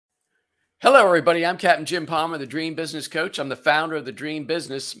Hello, everybody. I'm Captain Jim Palmer, the Dream Business Coach. I'm the founder of the Dream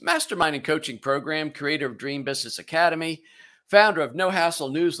Business Mastermind and Coaching Program, creator of Dream Business Academy, founder of No Hassle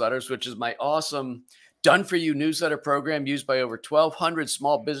Newsletters, which is my awesome done-for-you newsletter program used by over 1,200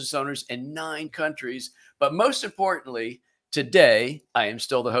 small business owners in 9 countries. But most importantly, today, I am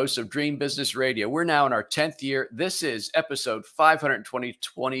still the host of Dream Business Radio. We're now in our 10th year. This is episode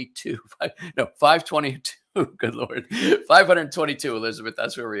 522. 522. Good Lord. 522, Elizabeth.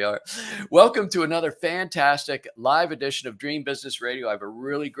 That's where we are. Welcome to another fantastic live edition of Dream Business Radio. I have a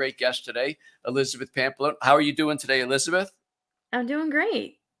really great guest today, Elizabeth Pampalone. How are you doing today, Elizabeth? I'm doing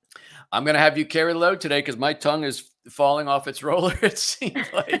great. I'm going to have you carry the load today because my tongue is falling off its roller, it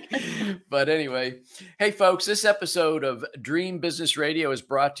seems like. But anyway, hey, folks, this episode of Dream Business Radio is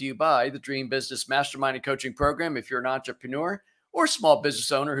brought to you by the Dream Business Mastermind and Coaching Program. If you're an entrepreneur or small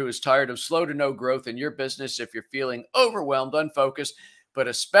business owner who is tired of slow to no growth in your business, if you're feeling overwhelmed, unfocused, but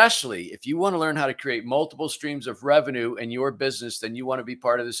especially if you want to learn how to create multiple streams of revenue in your business, then you want to be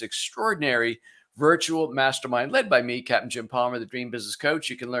part of this extraordinary virtual mastermind led by me, Captain Jim Palmer, the Dream Business Coach.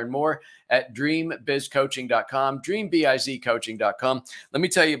 You can learn more at dreambizcoaching.com, dreambizcoaching.com. Let me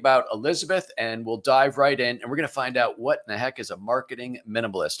tell you about Elizabeth, and we'll dive right in, and we're going to find out what in the heck is a marketing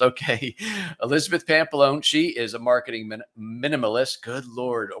minimalist. Okay, Elizabeth Pampalone, she is a marketing minimalist. Good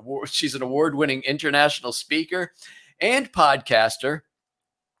Lord. She's an award-winning international speaker and podcaster,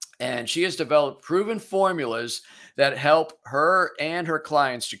 and she has developed proven formulas that help her and her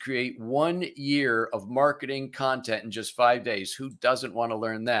clients to create 1 year of marketing content in just 5 days. Who doesn't want to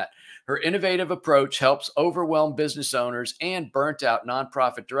learn that? Her innovative approach helps overwhelmed business owners and burnt out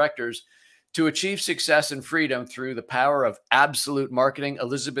nonprofit directors to achieve success and freedom through the power of absolute marketing.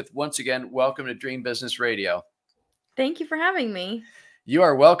 Elizabeth, once again, welcome to Dream Business Radio. Thank you for having me. You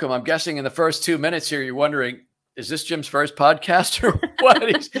are welcome. I'm guessing in the first 2 minutes here, you're wondering, is this Jim's first podcast or what?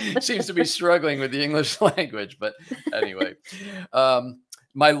 He seems to be struggling with the English language. But anyway,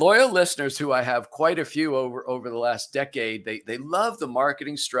 my loyal listeners, who I have quite a few over the last decade, they love the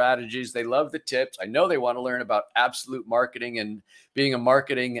marketing strategies. They love the tips. I know they want to learn about absolute marketing and being a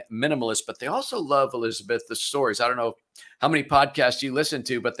marketing minimalist, but they also love, Elizabeth, the stories. I don't know how many podcasts you listen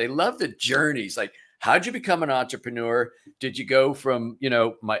to, but they love the journeys. Like, how'd you become an entrepreneur? Did you go from,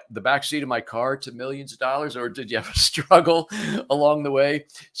 the backseat of my car to millions of dollars, or did you have a struggle along the way?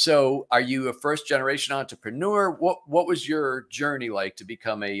 So are you a first generation entrepreneur? What was your journey like to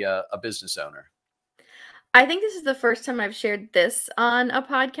become a business owner? I think this is the first time I've shared this on a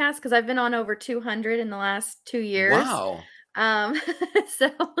podcast because I've been on over 200 in the last 2 years. Wow. But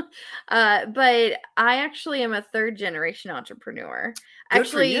I actually am a third generation entrepreneur. Good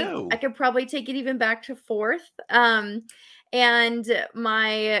for you. I could probably take it even back to fourth. And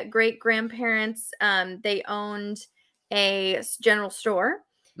my great grandparents, they owned a general store.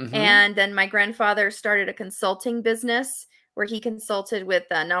 Mm-hmm. And then my grandfather started a consulting business where he consulted with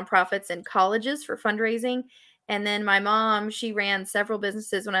nonprofits and colleges for fundraising. And then my mom, she ran several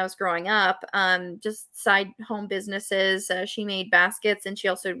businesses when I was growing up, just side home businesses. She made baskets, and she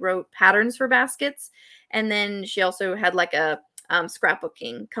also wrote patterns for baskets. And then she also had like a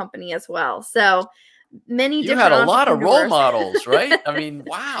scrapbooking company as well. So many different. You had a lot of role models, right? I mean,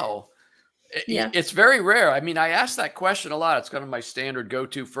 wow. Yeah. It's very rare. I mean, I ask that question a lot. It's kind of my standard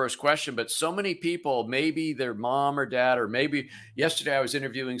go-to first question, but so many people, maybe their mom or dad, or maybe yesterday I was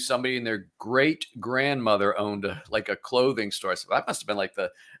interviewing somebody and their great grandmother owned a clothing store. So that must have been like the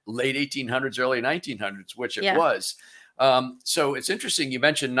late 1800s, early 1900s, which it was. So it's interesting. You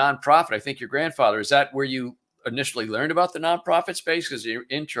mentioned nonprofit. I think your grandfather, is that where you initially learned about the nonprofit space? Because in your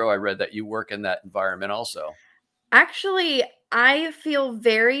intro, I read that you work in that environment also. Actually, I feel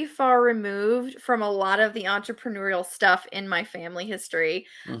very far removed from a lot of the entrepreneurial stuff in my family history.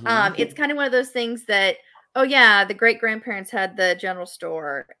 Mm-hmm. It's kind of one of those things that, oh yeah, the great grandparents had the general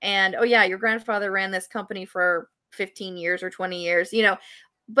store, and oh yeah, your grandfather ran this company for 15 years or 20 years,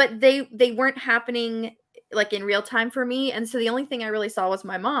 but they weren't happening like in real time for me. And so the only thing I really saw was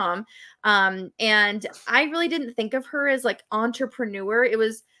my mom. And I really didn't think of her as like entrepreneur.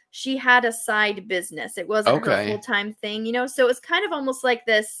 She had a side business. It wasn't her full-time thing, So it was kind of almost like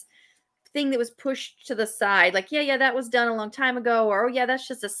this thing that was pushed to the side. Like, yeah, that was done a long time ago. Or, oh, yeah, that's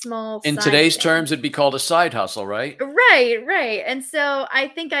just a small in today's terms, it'd be called a side hustle, right? Right. And so I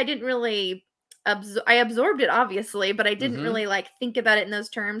think I didn't really I absorbed it, obviously, but I didn't really like think about it in those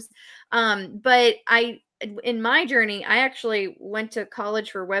terms. But in my journey, I actually went to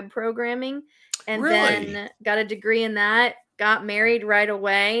college for web programming and then got a degree in that. Got married right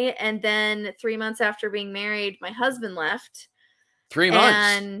away. And then 3 months after being married, my husband left. 3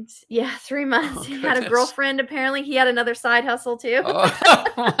 months. And yeah, 3 months. Oh, He had a goodness. girlfriend. Apparently he had another side hustle too.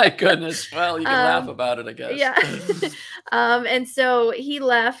 Oh, my goodness. Well, you can laugh um, about it, I guess. yeah. And so he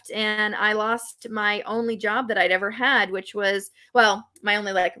left and I lost my only job that I'd ever had, which was, well, my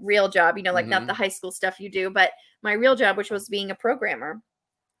only like real job, you know, like not the high school stuff you do, but my real job, which was being a programmer.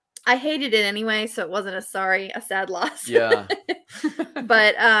 I hated it anyway, so it wasn't a sad loss. Yeah.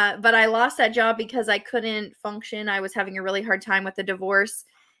 But I lost that job because I couldn't function. I was having a really hard time with the divorce.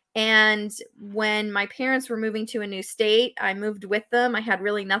 And when my parents were moving to a new state, I moved with them. I had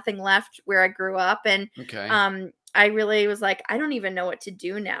really nothing left where I grew up. And Okay. I really was like, I don't even know what to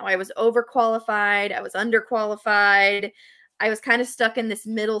do now. I was overqualified. I was underqualified. I was kind of stuck in this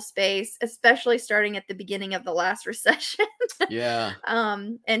middle space, especially starting at the beginning of the last recession. Yeah.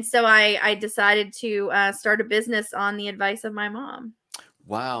 And so I decided to start a business on the advice of my mom.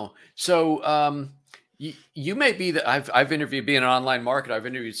 Wow. So, you may be the I've interviewed being an online marketer. I've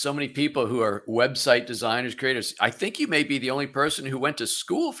interviewed so many people who are website designers, creators. I think you may be the only person who went to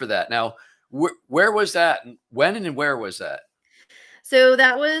school for that. Now, where was that? And when and where was that? So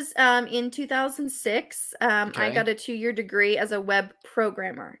that was in 2006. I Okay. got a 2-year degree as a web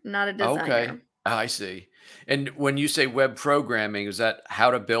programmer, not a Okay. designer. I see. And when you say web programming, is that how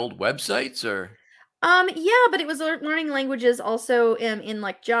to build websites or? Yeah, but it was learning languages also in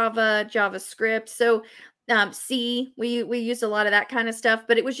like Java, JavaScript. So C, we used a lot of that kind of stuff,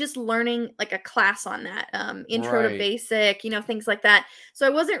 but it was just learning like a class on that. Intro to Right. basic, you know, things like that. So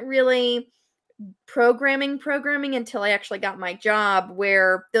I wasn't really programming until I actually got my job,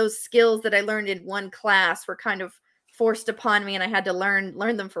 where those skills that I learned in one class were kind of forced upon me and I had to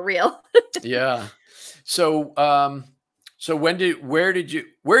learn them for real. Yeah. So, so where did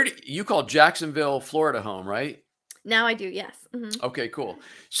you call Jacksonville, Florida home, right? Now I do, yes. Okay, cool.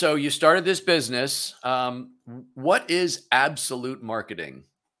 So you started this business. What is absolute marketing?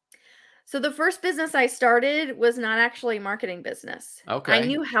 So the first business I started was not actually a marketing business. I Okay.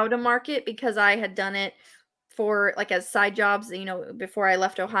 knew how to market because I had done it for like as side jobs, you know, before I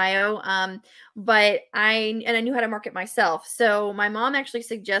left Ohio. But I knew how to market myself. So my mom actually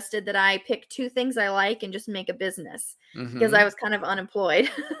suggested that I pick 2 things I like and just make a business because I Mm-hmm. was kind of unemployed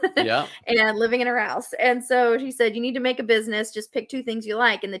Yeah. and living in her house. And so she said, you need to make a business, just pick 2 things you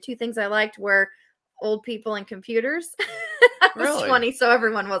like. And the 2 things I liked were old people and computers. I was Really? 20, so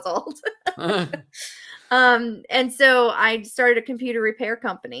everyone was old. And so I started a computer repair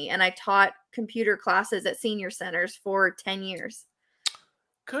company and I taught computer classes at senior centers for 10 years.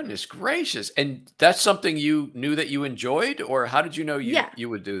 Goodness gracious. And that's something you knew that you enjoyed, or how did you know Yeah. you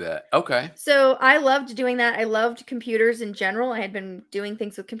would do that? Okay. So I loved doing that. I loved computers in general. I had been doing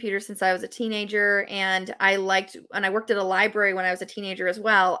things with computers since I was a teenager, and I worked at a library when I was a teenager as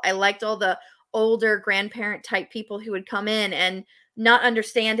well. I liked all the older grandparent type people who would come in and not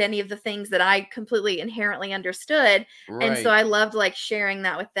understand any of the things that I completely inherently understood. And so Right. I loved like sharing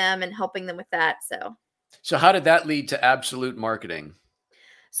that with them and helping them with that. So how did that lead to absolute marketing?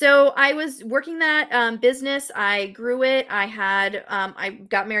 So I was working that business. I grew it. I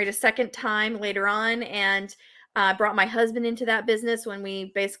got married a second time later on, and brought my husband into that business when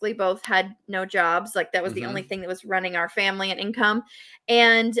we basically both had no jobs. Like that was the only Mm-hmm. thing that was running our family and income.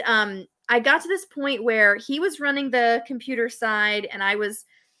 And I got to this point where he was running the computer side and I was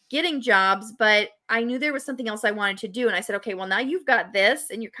getting jobs, but I knew there was something else I wanted to do. And I said, okay, well, now you've got this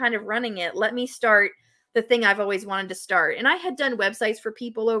and you're kind of running it. Let me start the thing I've always wanted to start. And I had done websites for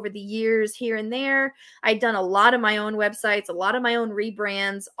people over the years here and there. I'd done a lot of my own websites, a lot of my own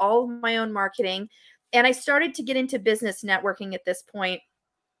rebrands, all of my own marketing. And I started to get into business networking at this point.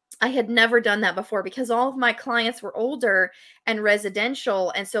 I had never done that before because all of my clients were older and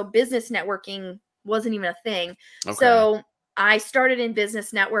residential. And so business networking wasn't even a thing. Okay. So I started in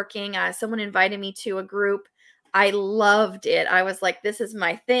business networking. Someone invited me to a group. I loved it. I was like, this is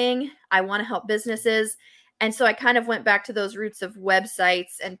my thing. I want to help businesses. And so I kind of went back to those roots of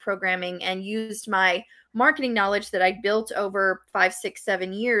websites and programming and used my marketing knowledge that I built over 5, 6,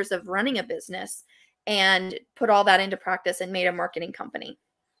 7 years of running a business and put all that into practice and made a marketing company.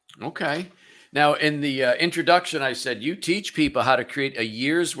 Okay. Now, in the introduction, I said you teach people how to create a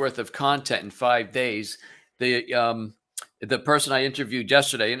year's worth of content in 5 days. The person I interviewed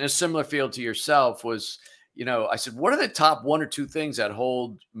yesterday in a similar field to yourself was, I said, what are the top 1 or 2 things that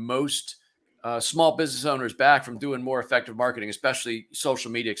hold most small business owners back from doing more effective marketing, especially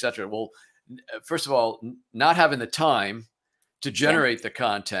social media, et cetera? Well, first of all, not having the time to Yeah, generate the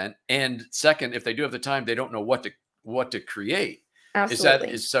content, and second, if they do have the time, they don't know what to create.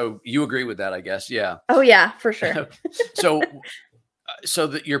 absolutely. So you agree with that, I guess? Yeah. Oh yeah, for sure. So, so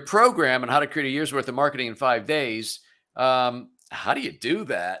that your program on how to create a year's worth of marketing in 5 days, How do you do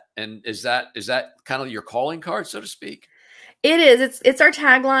that? And is that kind of your calling card, so to speak? It is. It's our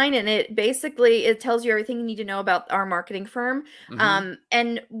tagline, and it basically it tells you everything you need to know about our marketing firm. Hmm.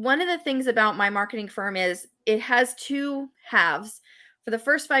 And one of the things about my marketing firm is it has two halves. For the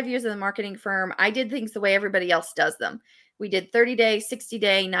first 5 years of the marketing firm, I did things the way everybody else does them. We did 30-day,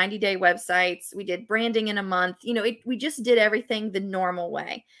 60-day, 90-day websites. We did branding in a month. We just did everything the normal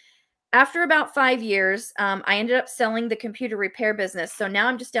way. After about 5 years, I ended up selling the computer repair business. So now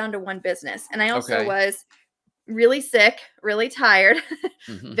I'm just down to one business. And I also Okay. was really sick, really tired,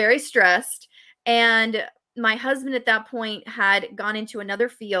 Hmm. very stressed. And my husband at that point had gone into another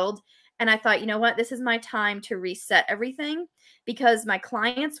field. And I thought, you know what? This is my time to reset everything because my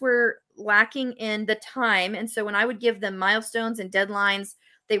clients were lacking in the time. And so when I would give them milestones and deadlines,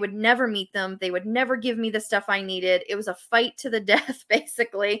 they would never meet them. They would never give me the stuff I needed. It was a fight to the death,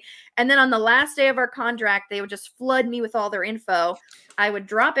 basically. And then on the last day of our contract, they would just flood me with all their info. I would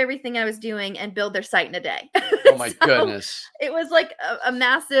drop everything I was doing and build their site in a day. Oh my So goodness. it was like a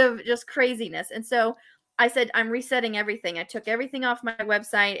massive just craziness. And so I said, I'm resetting everything. I took everything off my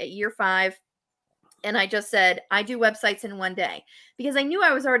website at year 5. And I just said, I do websites in one day because I knew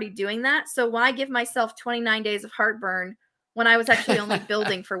I was already doing that. So why give myself 29 days of heartburn when I was actually only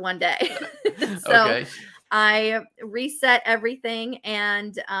building for one day? So Okay. I reset everything.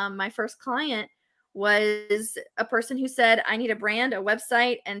 And my first client was a person who said, I need a brand, a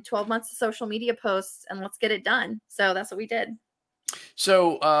website, and 12 months of social media posts, and let's get it done. So that's what we did.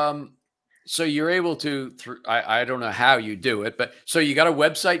 So, so you're able to, I don't know how you do it, but so you got a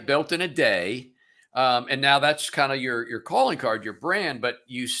website built in a day. And now that's kind of your calling card, your brand, but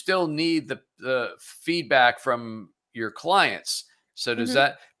you still need the feedback from your clients. So does Mhm.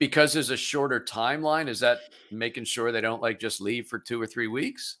 that, because there's a shorter timeline, is that making sure they don't like just leave for 2 or 3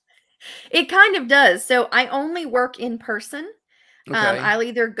 weeks? It kind of does. So I only work in person. Okay. I'll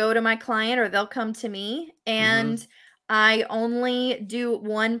either go to my client or they'll come to me, Hmm. and I only do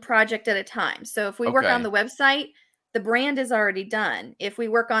one project at a time. So if we work on Okay. the website, the brand is already done. If we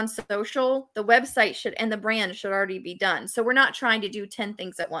work on social, the website should and the brand should already be done. So we're not trying to do 10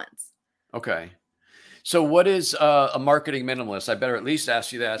 things at once. Okay. So what is a marketing minimalist? I better at least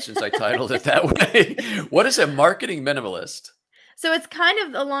ask you that since I titled it that way. What is a marketing minimalist? So it's kind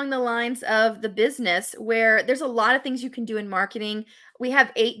of along the lines of the business where there's a lot of things you can do in marketing. We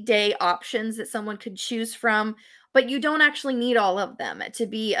have 8-day options that someone could choose from, but you don't actually need all of them to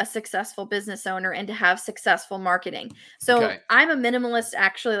be a successful business owner and to have successful marketing. So Okay. I'm a minimalist,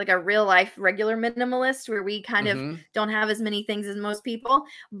 actually, like a real life regular minimalist, where we kind of Hmm. don't have as many things as most people.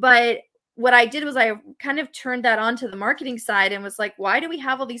 But what I did was I kind of turned that on to the marketing side and was like, why do we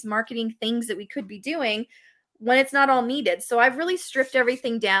have all these marketing things that we could be doing when it's not all needed? So I've really stripped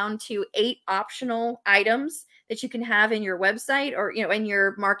everything down to 8 optional items that you can have in your website or in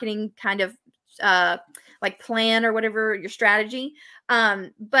your marketing kind of uh like plan or whatever your strategy.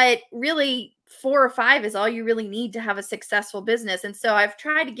 But really 4 or 5 is all you really need to have a successful business. And so I've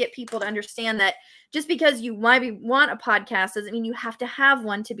tried to get people to understand that just because you want a podcast doesn't mean you have to have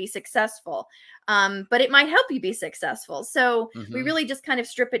one to be successful. But it might help you be successful. So we Hmm. really just kind of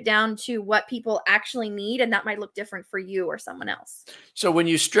strip it down to what people actually need, and that might look different for you or someone else. So when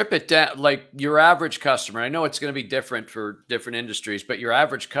you strip it down, like your average customer, I know it's going to be different for different industries, but your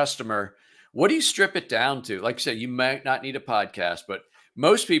average customer, what do you strip it down to? Like I said, you might not need a podcast, but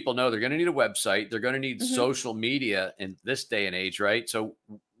most people know they're going to need a website. They're going to need Mhm. social media in this day and age, right? So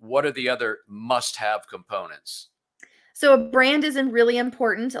what are the other must-have components? So a brand isn't really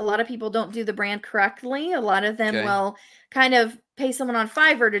important. A lot of people don't do the brand correctly. A lot of them Okay. will kind of pay someone on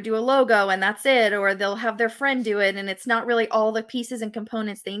Fiverr to do a logo and that's it, or they'll have their friend do it and it's not really all the pieces and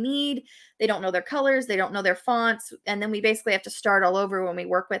components they need. They don't know their colors, they don't know their fonts, and then we basically have to start all over when we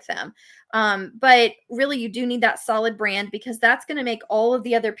work with them. But really, you do need that solid brand because that's going to make all of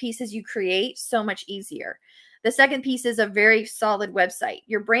the other pieces you create so much easier. The second piece is a very solid website.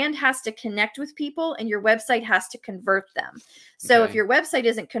 Your brand has to connect with people and your website has to convert them. So if Okay. your website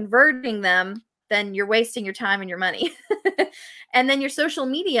isn't converting them, then you're wasting your time and your money. And then your social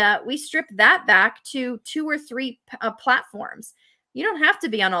media, we strip that back to 2 or 3 platforms. You don't have to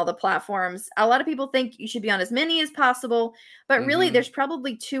be on all the platforms. A lot of people think you should be on as many as possible, but really Hmm. there's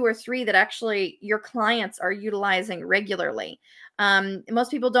probably 2 or 3 that actually your clients are utilizing regularly. Most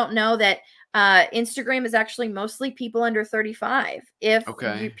people don't know that Instagram is actually mostly people under 35. If you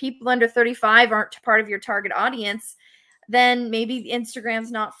Okay. people under 35 aren't part of your target audience, then maybe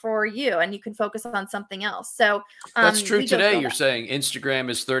Instagram's not for you and you can focus on something else. So That's true we go today. through all You're that. saying Instagram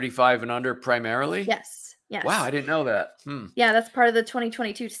is 35 and under primarily? Yes. Wow, Yes. I didn't know that. Hmm. Yeah, that's part of the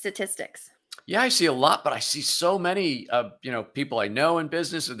 2022 statistics. Yeah, I see a lot, but I see so many, people I know in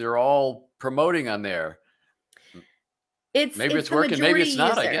business, and they're all promoting on there. M- Maybe It's it's the working, maybe majority it's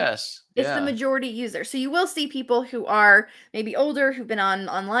not, I user. guess. It's the Yeah. majority user. So you will see people who are maybe older, who've been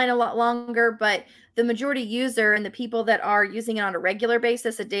online a lot longer, but the majority user and the people that are using it on a regular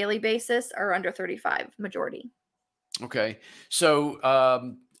basis, a daily basis, are under 35, majority. Okay.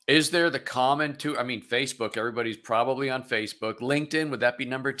 So, is there the common to, I mean, Facebook, everybody's probably on Facebook. LinkedIn, would that be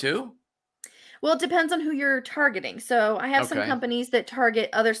number two? Well, it depends on who you're targeting. So I have some Okay. companies that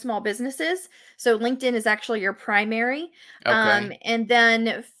target other small businesses. So LinkedIn is actually your primary. Okay. And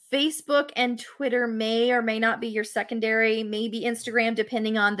then Facebook and Twitter may or may not be your secondary, maybe Instagram,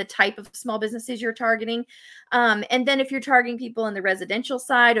 depending on the type of small businesses you're targeting. And then if you're targeting people in the residential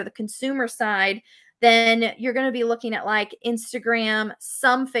side or the consumer side, then you're going to be looking at like Instagram,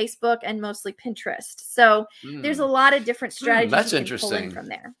 some Facebook, and mostly Pinterest. So there's a Hmm. lot of different strategies That's you can pull in interesting. from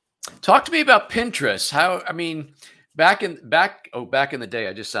there. Talk to me about Pinterest. How, I mean, back in the day,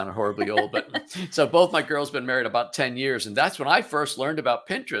 I just sounded horribly old, but so both my girls been married about 10 years, and that's when I first learned about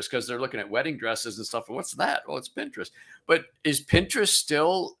Pinterest because they're looking at wedding dresses and stuff. What's that? Well, it's Pinterest. But is Pinterest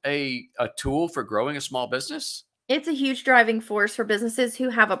still a tool for growing a small business? It's a huge driving force for businesses who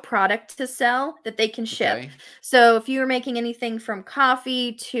have a product to sell that they can ship. Okay. So if you're making anything from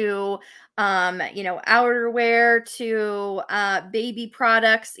coffee to outerwear to baby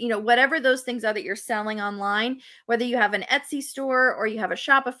products, whatever those things are that you're selling online, whether you have an Etsy store or you have a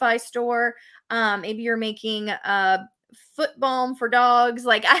Shopify store, maybe you're making a foot balm for dogs,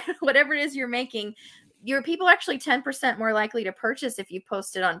 like whatever it is you're making, your people are actually 10% more likely to purchase if you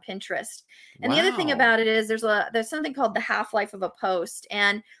post it on Pinterest. And the other thing Wow. about it is there's something called the half-life of a post.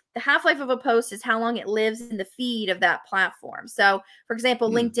 And the half-life of a post is how long it lives in the feed of that platform. So, for example,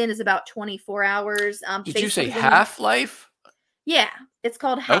 Hmm. LinkedIn is about 24 hours. Did you say Facebook is only, half-life? yeah, it's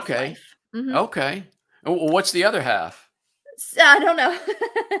called Okay. half-life. Hmm. Okay. What's the other half? I don't know.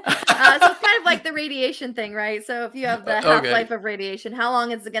 So it's kind of like the radiation thing, right? So if you have the Okay. half-life of radiation, how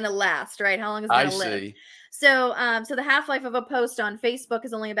long is it going to last, right? How long is it going I to live? see. So, so the half-life of a post on Facebook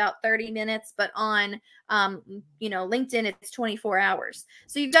is only about 30 minutes, but on, LinkedIn, it's 24 hours.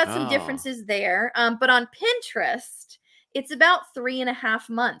 So you've got some Oh, differences there. But on Pinterest, it's about 3.5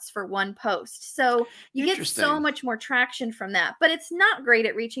 months for one post. So you get so interesting. much more traction from that, but it's not great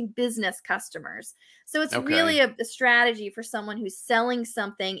at reaching business customers. So it's really Okay. a strategy for someone who's selling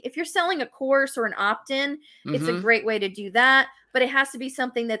something. If you're selling a course or an opt-in, it's a Mhm. great way to do that, but it has to be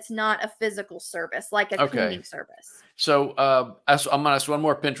something that's not a physical service, like a Okay. cleaning service. So, I'm gonna ask one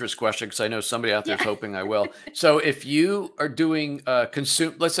more Pinterest question because I know somebody out there is Yeah. hoping I will. So, if you are doing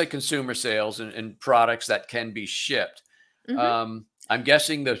let's say consumer sales and products that can be shipped, Hmm. I'm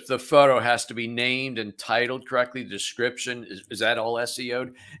guessing the photo has to be named and titled correctly. The description is that all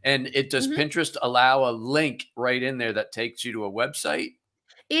SEO'd? And it does Hmm. Pinterest allow a link right in there that takes you to a website?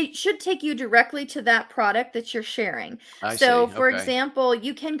 It should take you directly to that product that you're sharing. I So, see. for Okay. example,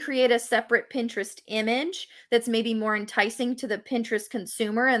 you can create a separate Pinterest image that's maybe more enticing to the Pinterest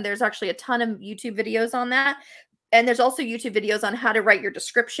consumer. And there's actually a ton of YouTube videos on that. And there's also YouTube videos on how to write your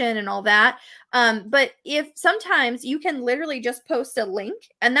description and all that. But if sometimes you can literally just post a link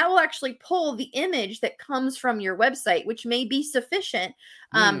and that will actually pull the image that comes from your website, which may be sufficient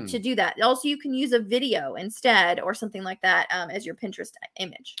to Hmm. do that. Also, you can use a video instead or something like that as your Pinterest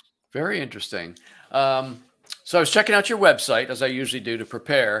image. Very interesting. So I was checking out your website as I usually do to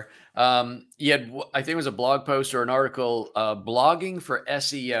prepare. You had, I think it was a blog post or an article, blogging for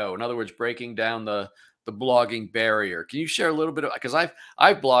SEO. In other words, breaking down the blogging barrier. Can you share a little bit of, because I've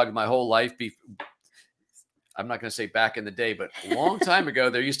blogged my whole life. I'm not going to say back in the day, but a long time ago,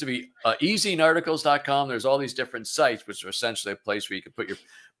 there used to be easyarticles.com. There's all these different sites, which are essentially a place where you could put your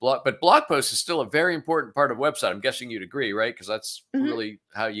blog. But blog post is still a very important part of a website. I'm guessing you'd agree, right? Because that's Mhm. really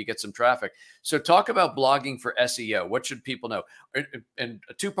how you get some traffic. So talk about blogging for SEO. What should people know? And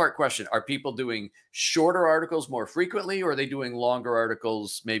a two-part question. Are people doing shorter articles more frequently, or are they doing longer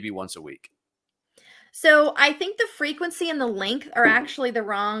articles maybe once a week? So I think the frequency and the length are actually the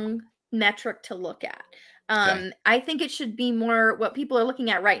wrong metric to look at. Okay. I think it should be more what people are looking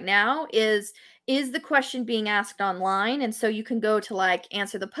at right now is the question being asked online? And so you can go to like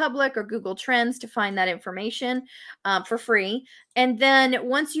Answer the Public or Google Trends to find that information for free. And then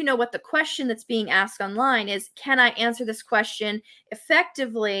once you know what the question that's being asked online is, can I answer this question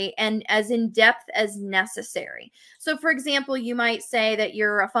effectively and as in depth as necessary? So, for example, you might say that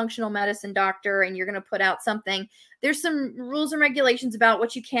you're a functional medicine doctor and you're going to put out something. There's some rules and regulations about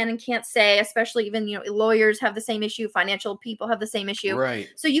what you can and can't say, especially even, lawyers have the same issue, financial people have the same issue. Right.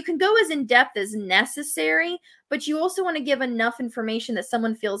 So you can go as in depth as necessary, but you also want to give enough information that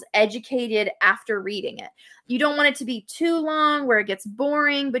someone feels educated after reading it. You don't want it to be too long where it gets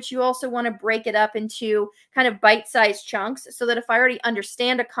boring, but you also want to break it up into kind of bite-sized chunks so that if I already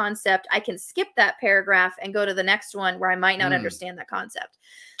understand a concept, I can skip that paragraph and go to the next one where I might not understand that concept.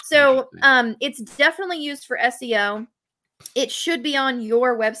 So it's definitely used for SEO. It should be on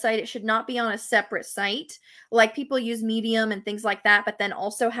your website. It should not be on a separate site. Like people use Medium and things like that, but then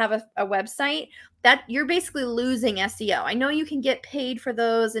also have a website. That you're basically losing SEO. I know you can get paid for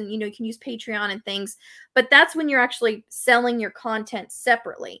those and, you know, you can use Patreon and things, but that's when you're actually selling your content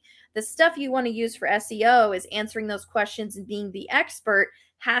separately. The stuff you want to use for SEO is answering those questions and being the expert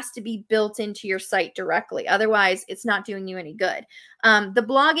has to be built into your site directly. Otherwise, it's not doing you any good. The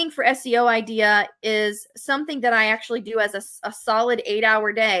blogging for SEO idea is something that I actually do as a solid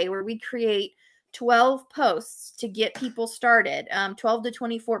 8-hour day where we create 12 posts to get people started, 12 to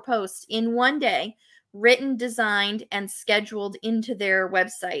 24 posts in one day, written, designed, and scheduled into their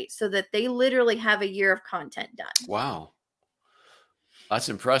website so that they literally have a year of content done. Wow. That's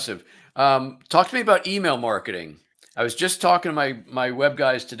impressive. Talk to me about email marketing. I was just talking to my web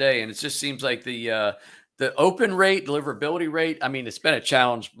guys today, and it just seems like the open rate, deliverability rate. I mean, it's been a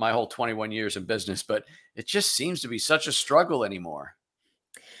challenge my whole 21 years in business, but it just seems to be such a struggle anymore.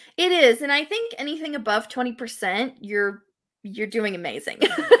 It is, and I think anything above 20%, you're doing amazing.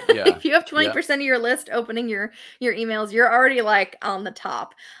 Yeah. If you have 20% of your list opening your emails, you're already like on the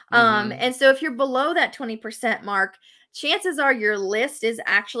top. And so if you're below that 20% mark, chances are your list is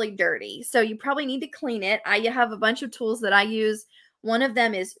actually dirty. So you probably need to clean it. I have a bunch of tools that I use. One of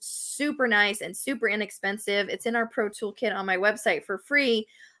them is super nice and super inexpensive. It's in our Pro Toolkit on my website for free.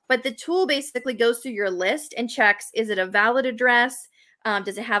 But the tool basically goes through your list and checks, is it a valid address?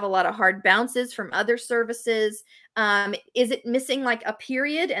 Does it have a lot of hard bounces from other services? Is it missing like a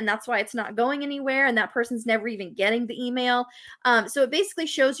period and that's why it's not going anywhere and that person's never even getting the email? So it basically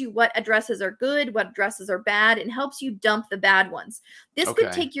shows you what addresses are good, what addresses are bad, and helps you dump the bad ones. This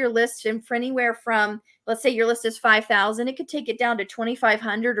could take your list for anywhere from, let's say your list is 5,000. It could take it down to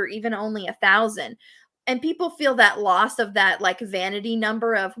 2,500 or even only 1,000. And people feel that loss of that like vanity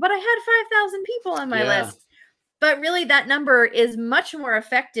number of, but I had 5,000 people on my list. But really that number is much more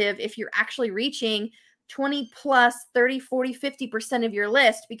effective if you're actually reaching 20 plus 30, 40, 50% of your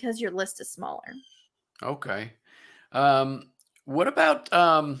list because your list is smaller. Okay. What about,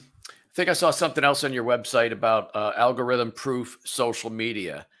 I think I saw something else on your website about algorithm proof social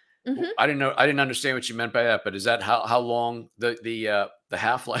media. I didn't understand what you meant by that, but is that how long the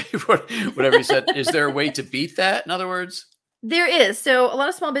half-life, whatever you said, is there a way to beat that? In other words? There is. So a lot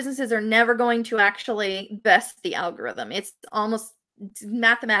of small businesses are never going to actually best the algorithm. It's almost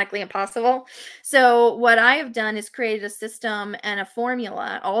mathematically impossible. So what I have done is created a system and a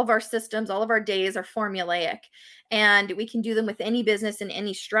formula. All of our systems, all of our days are formulaic, and we can do them with any business in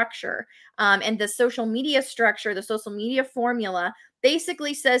any structure. And the social media structure, the social media formula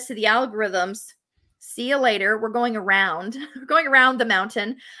basically says to the algorithms, see you later. We're going around. We're going around the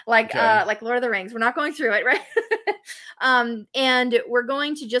mountain, like Lord of the Rings. We're not going through it, right? And we're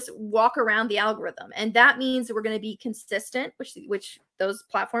going to just walk around the algorithm, and that means we're going to be consistent, which those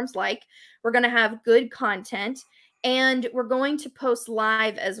platforms like. We're going to have good content, and we're going to post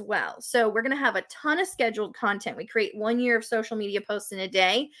live as well. So we're going to have a ton of scheduled content. We create 1 year of social media posts in a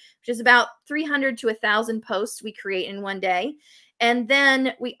day, which is about 300 to 1,000 posts we create in one day. And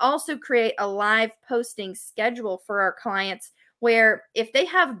then we also create a live posting schedule for our clients where if they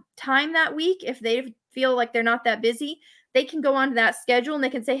have time that week, if they feel like they're not that busy, they can go onto that schedule and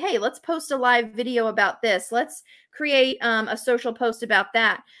they can say, hey, let's post a live video about this. Let's create a social post about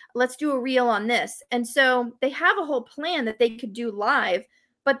that. Let's do a reel on this. And so they have a whole plan that they could do live,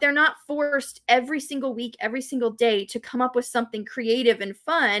 but they're not forced every single week, every single day to come up with something creative and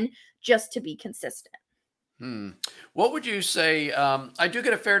fun just to be consistent. What would you say? I do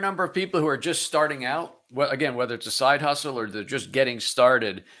get a fair number of people who are just starting out. Again, whether it's a side hustle or they're just getting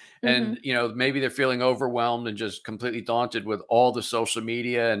started, and you know, maybe they're feeling overwhelmed and just completely daunted with all the social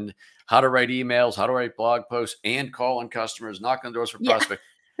media and how to write emails, how to write blog posts, and call on customers, knock on doors for prospects.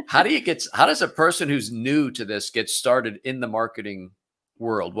 How does a person who's new to this get started in the marketing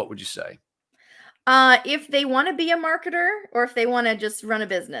world? What would you say? If they want to be a marketer or if they want to just run a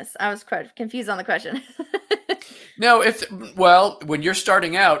business. I was quite confused on the question. No, when you're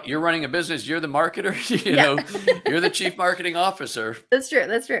starting out, you're running a business, you're the marketer, you know, you're the chief marketing officer. That's true.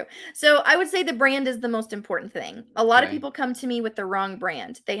 That's true. So I would say the brand is the most important thing. A lot of people come to me with the wrong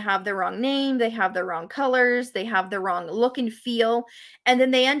brand. They have the wrong name. They have the wrong colors. They have the wrong look and feel. And then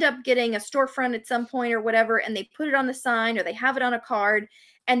they end up getting a storefront at some point or whatever, and they put it on the sign or they have it on a card.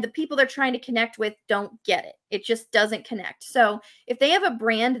 and the people they're trying to connect with don't get it. It just doesn't connect. So if they have a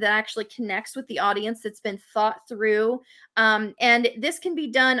brand that actually connects with the audience, that's been thought through, and this can be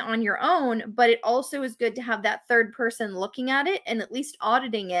done on your own, but it also is good to have that third person looking at it and at least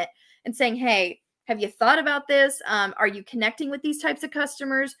auditing it and saying, hey, have you thought about this? Are you connecting with these types of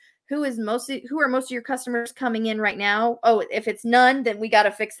customers? Who are most of your customers coming in right now? Oh, if it's none, then we got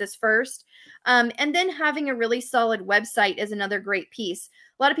to fix this first. And then having a really solid website is another great piece.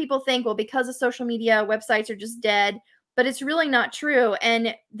 A lot of people think, well, because of social media, websites are just dead, but it's really not true.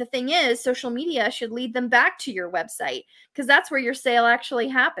 And the thing is, social media should lead them back to your website, because that's where your sale actually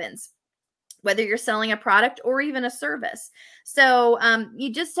happens, whether you're selling a product or even a service. So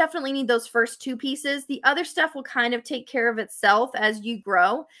you just definitely need those first two pieces. The other stuff will kind of take care of itself as you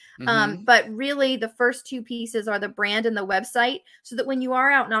grow. But really the first two pieces are the brand and the website, so that when you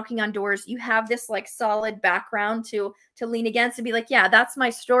are out knocking on doors, you have this like solid background to lean against and be like, yeah, that's my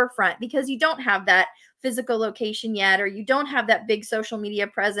storefront, because you don't have that physical location yet, or you don't have that big social media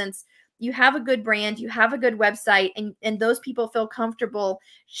presence. You have a good brand, you have a good website, and those people feel comfortable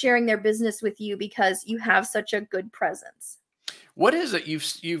sharing their business with you because you have such a good presence. What is it?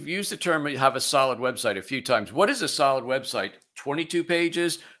 You've used the term you have a solid website a few times. What is a solid website? 22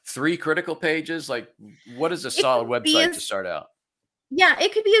 pages, 3 critical pages? Like, what is a It solid could be website to as start out? Yeah,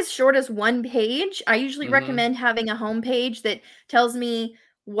 it could be as short as 1 page. I usually Mhm. recommend having a home page that tells me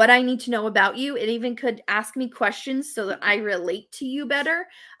what I need to know about you. It even could ask me questions so that I relate to you better.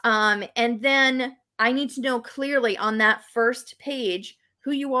 And then I need to know clearly on that first page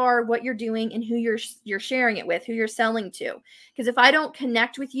who you are, what you're doing, and who you're sharing it with, who you're selling to. Because if I don't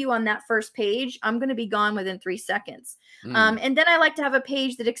connect with you on that first page, I'm going to be gone within 3 seconds. Mm. And then I like to have a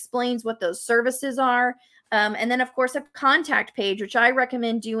page that explains what those services are, and then, of course, a contact page, which I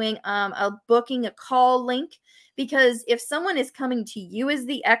recommend doing a booking a call link, because if someone is coming to you as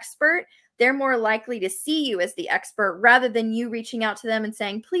the expert, they're more likely to see you as the expert rather than you reaching out to them and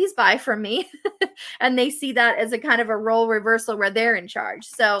saying, please buy from me. And they see that as a kind of a role reversal where they're in charge.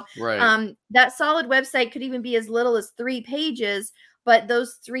 So Right. that solid website could even be as little as 3 pages, but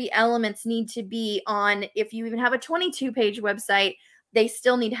those 3 elements need to be on. If you even have a 22-page website, they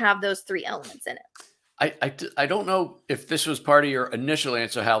still need to have those 3 elements in it. I don't know if this was part of your initial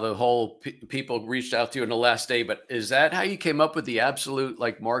answer, how the whole people reached out to you in the last day, but is that how you came up with the absolute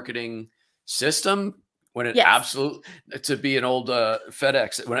like marketing system? When it Yes. absolute to be an old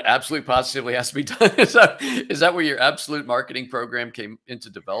FedEx, when it absolutely positively has to be done. Is that where your absolute marketing program came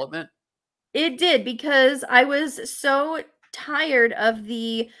into development? It did, because I was so tired of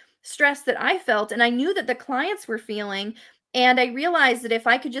the stress that I felt, and I knew that the clients were feeling. And I realized that if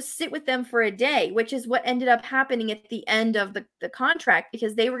I could just sit with them for a day, which is what ended up happening at the end of the contract,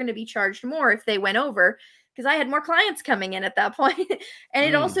 because they were going to be charged more if they went over, because I had more clients coming in at that point. And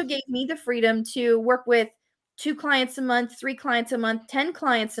it Mm. also gave me the freedom to work with 2 clients a month, 3 clients a month, 10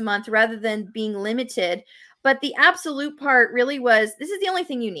 clients a month, rather than being limited. But the absolute part really was, this is the only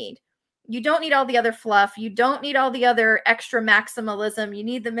thing you need. You don't need all the other fluff. You don't need all the other extra maximalism. You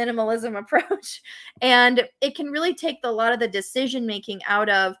need the minimalism approach. And it can really take a lot of the decision making out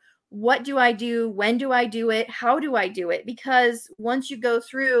of, what do I do? When do I do it? How do I do it? Because once you go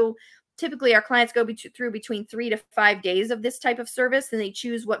through, typically our clients go through between 3 to 5 days of this type of service, and they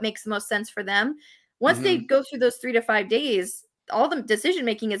choose what makes the most sense for them. Once they Hmm. go through those 3 to 5 days, all the decision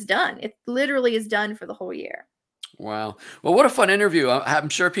making is done. It literally is done for the whole year. Wow. Well, what a fun interview. I'm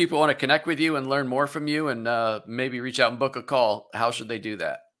sure people want to connect with you and learn more from you and maybe reach out and book a call. How should they do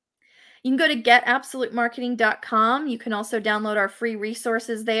that? You can go to getabsolutemarketing.com. You can also download our free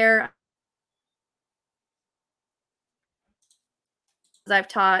resources there. I've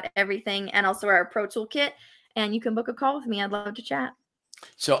taught everything, and also our Pro Toolkit, and you can book a call with me. I'd love to chat.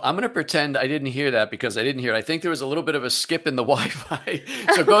 So I'm going to pretend I didn't hear that because I didn't hear it. I think there was a little bit of a skip in the Wi-Fi.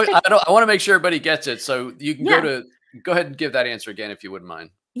 So go. I want to make sure everybody gets it. So you can Yeah. go ahead and give that answer again if you wouldn't mind.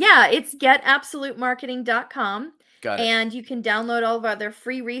 Yeah, it's getabsolutemarketing.com, Got it. and you can download all of our other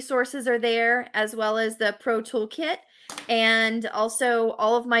free resources are there, as well as the Pro Toolkit. And also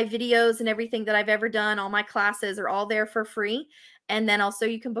all of my videos and everything that I've ever done, all my classes are all there for free. And then also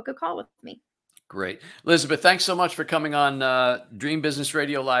you can book a call with me. Great. Elizabeth, thanks so much for coming on Dream Business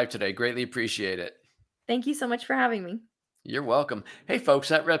Radio Live today. Greatly appreciate it. Thank you so much for having me. You're welcome. Hey, folks,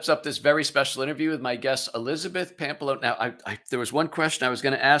 that wraps up this very special interview with my guest, Elizabeth Pampalone. Now, there was one question I was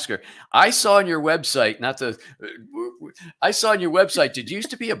going to ask her. I saw on your website, I saw on your website, did you used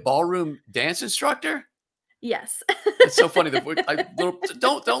to be a ballroom dance instructor? Yes. It's so funny.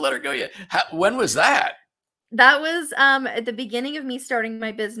 Don't let her go yet. When was that? That was at the beginning of me starting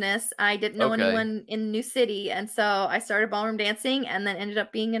my business. I didn't know Okay. anyone in the new city, and so I started ballroom dancing and then ended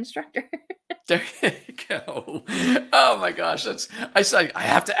up being an instructor. There you go. Oh my gosh, I said I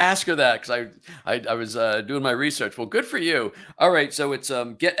have to ask her that because I was doing my research. Well, good for you. All right, so it's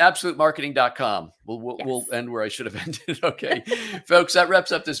getabsolutemarketing.com. We'll Yes. end where I should have ended. Okay, folks, that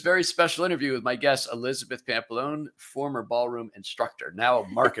wraps up this very special interview with my guest Elizabeth Pampalone, former ballroom instructor, now a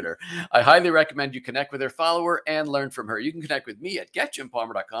marketer. I highly recommend you connect with her, follow her, and learn from her. You can connect with me at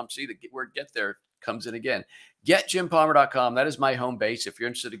getjimpalmer.com. See, the word "get" there comes in again. Getjimpalmer.com. That is my home base. If you're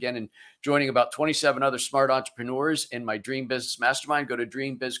interested again in joining about 27 other smart entrepreneurs in my Dream Business Mastermind, go to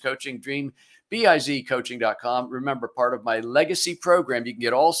Dream Biz Coaching, dreambizcoaching.com. Remember, part of my legacy program, you can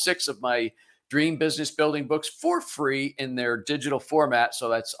get all 6 of my Dream Business Building books for free in their digital format. So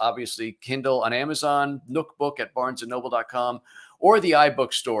that's obviously Kindle on Amazon, Nook Book at barnesandnoble.com, or the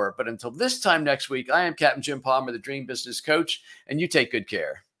iBook store. But until this time next week, I am Captain Jim Palmer, the Dream Business Coach, and you take good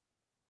care.